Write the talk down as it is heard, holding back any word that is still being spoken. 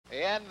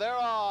And they're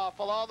off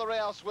along the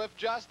rail. Swift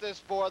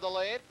Justice for the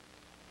lead,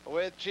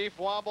 with Chief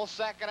Wamble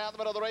second out in the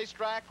middle of the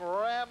racetrack.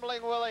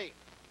 Rambling Willie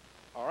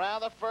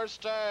around the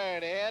first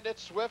turn, and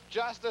it's Swift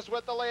Justice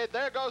with the lead.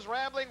 There goes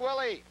Rambling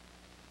Willie,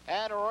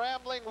 and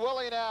Rambling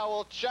Willie now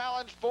will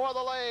challenge for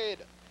the lead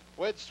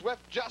with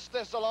Swift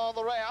Justice along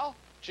the rail.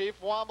 Chief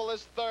Wamble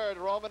is third,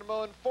 Roman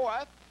Moon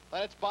fourth,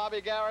 then it's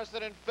Bobby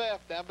Garrison in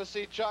fifth,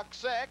 Embassy Chuck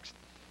sixth,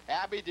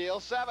 Abbe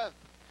seventh.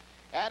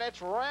 And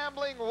it's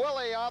Rambling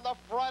Willie on the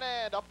front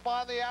end. Up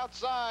on the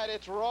outside,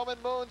 it's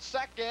Roman Moon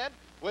second,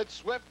 with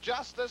Swift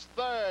Justice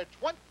third.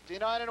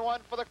 29-1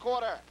 for the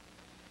quarter.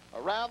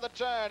 Around the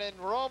turn, and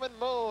Roman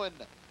Moon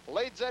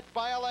leads it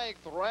by a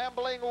length.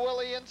 Rambling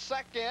Willie in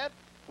second,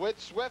 with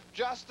Swift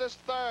Justice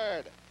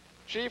third.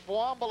 Chief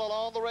Wamble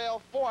along the rail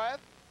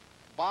fourth.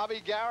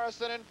 Bobby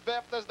Garrison in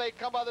fifth as they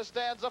come by the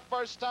stands the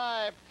first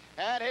time.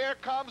 And here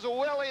comes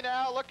Willie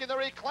now, looking to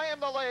reclaim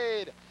the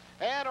lead.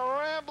 And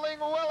Rambling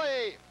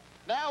Willie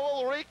now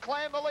will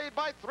reclaim the lead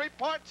by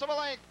 3/4 of a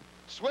length.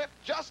 Swift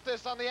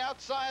Justice on the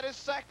outside is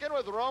second,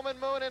 with Roman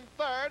Moon in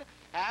third.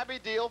 Abbe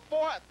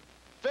fourth.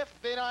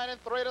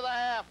 59-3 to the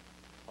half.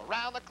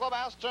 Around the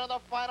clubhouse turn the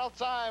final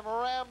time.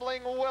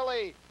 Rambling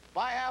Willie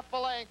by half a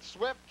length.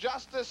 Swift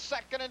Justice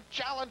second and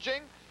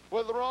challenging,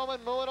 with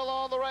Roman Moon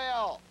along the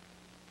rail.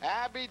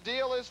 Abbe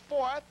is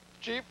fourth.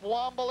 Chief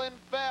Wamble in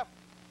fifth.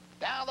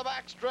 Down the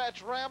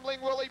backstretch,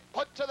 Rambling Willie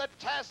put to the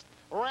test.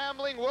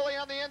 Rambling Willie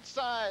on the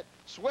inside.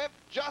 Swift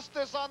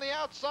Justice on the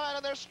outside,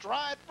 and they're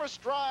stride for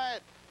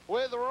stride,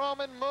 with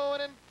Roman Moon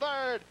in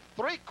third.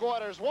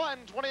 3/4,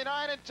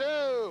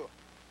 1:29-2.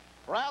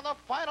 Round the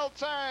final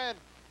turn,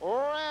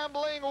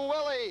 Rambling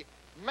Willie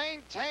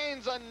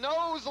maintains a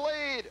nose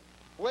lead,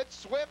 with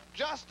Swift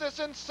Justice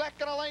in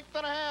second, a length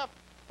and a half.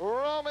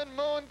 Roman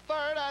Moon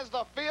third as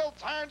the field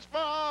turns for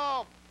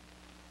home.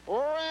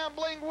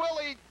 Rambling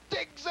Willie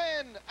digs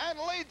in and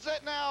leads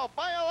it now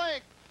by a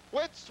length,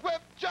 with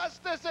Swift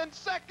Justice in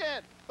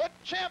second. The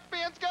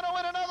champion's going to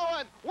win another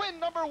one. Win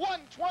number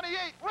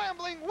 128,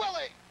 Rambling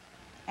Willie.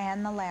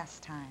 And the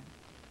last time.